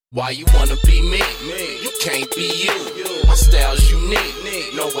Why you wanna be me? You can't be you. My style's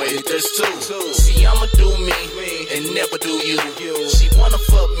unique. No way that there's two. See, I'ma do me and never do you. She wanna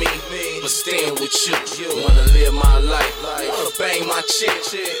fuck me, but staying with you. Wanna live my life, wanna bang my chick.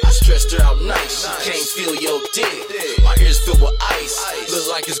 I stressed her out nice. She can't feel your dick. My ears filled with ice.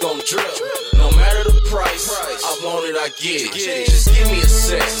 Look like it's gonna drip. No matter the price, I want it, I get it. Just give me a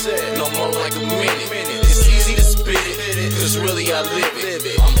sec, no more like a minute. It's easy to spit it, cause really I live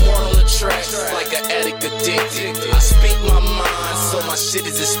it. I'm born on the tracks like an addict addicted. I speak my mind, so my shit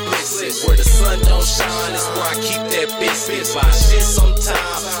is explicit. Where the sun don't shine is where I keep that biscuit. Buy shit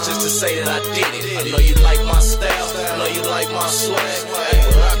sometimes just to say that I did it. I know you like my style, I know you like my swag. Hey,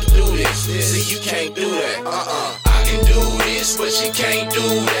 but I can do this, see you can't do that. I can do this, but you can't do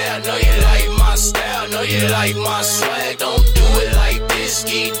that. I know you like my style, I know you like my swag. Don't do it like this,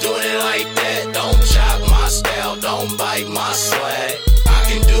 keep doing it like that. Don't chop my style, don't bite my swag. I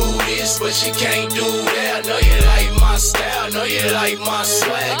can do this, but you can't do that. I know you like my style, I know you like my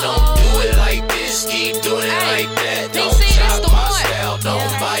swag. Don't do it like this, keep doing it like that. Don't chop my style,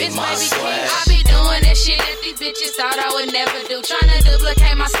 don't bite my swag. I be doing that shit that these bitches thought I would never do. Tryna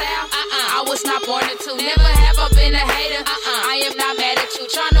duplicate my style, I was not born to. Never have I been a hater, I am not mad at you.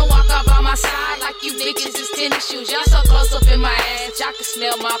 Tryna walk up on my side like you niggas is tennis shoes. Y'all so close up in my ass, y'all can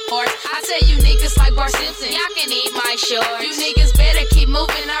smell my farts. I tell you niggas like Bart Simpson, y'all can eat my shorts. You niggas better keep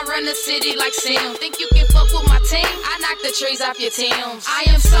moving, I run the city like Sim. Think you can fuck with my team? I knock the trees off your Timbs. I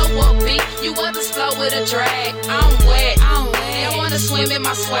am so upbeat, you others flow with a drag. I'm wet, they wanna swim in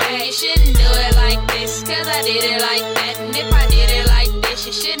my swag. You shouldn't do it like this, cause I did it like that. And if I did it like this,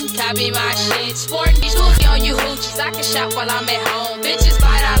 you shouldn't copy my shit. Sporting these swoopy on you hoochies, I can shop while I'm at home. Bitches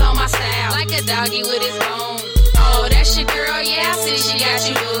bite out on my style, like a doggy with his bone. Oh, that's your girl, yeah, I see she got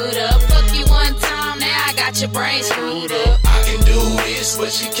you booed up. Fuck you one time, now I got your brain screwed up. I can do this,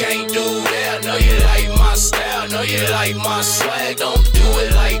 but you can't do that. I know you like my style, I know you like my swag. Don't do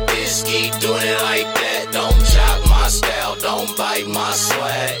it like this, keep doing it like that. Don't chop my style, don't bite my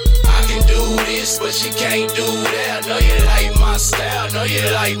swag. I can do this, but you can't do that. I know you like my style, I know you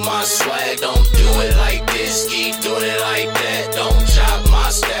like my swag. Don't do it like this, keep doing it like that. Don't chop my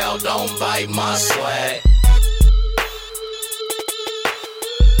style, don't bite my swag.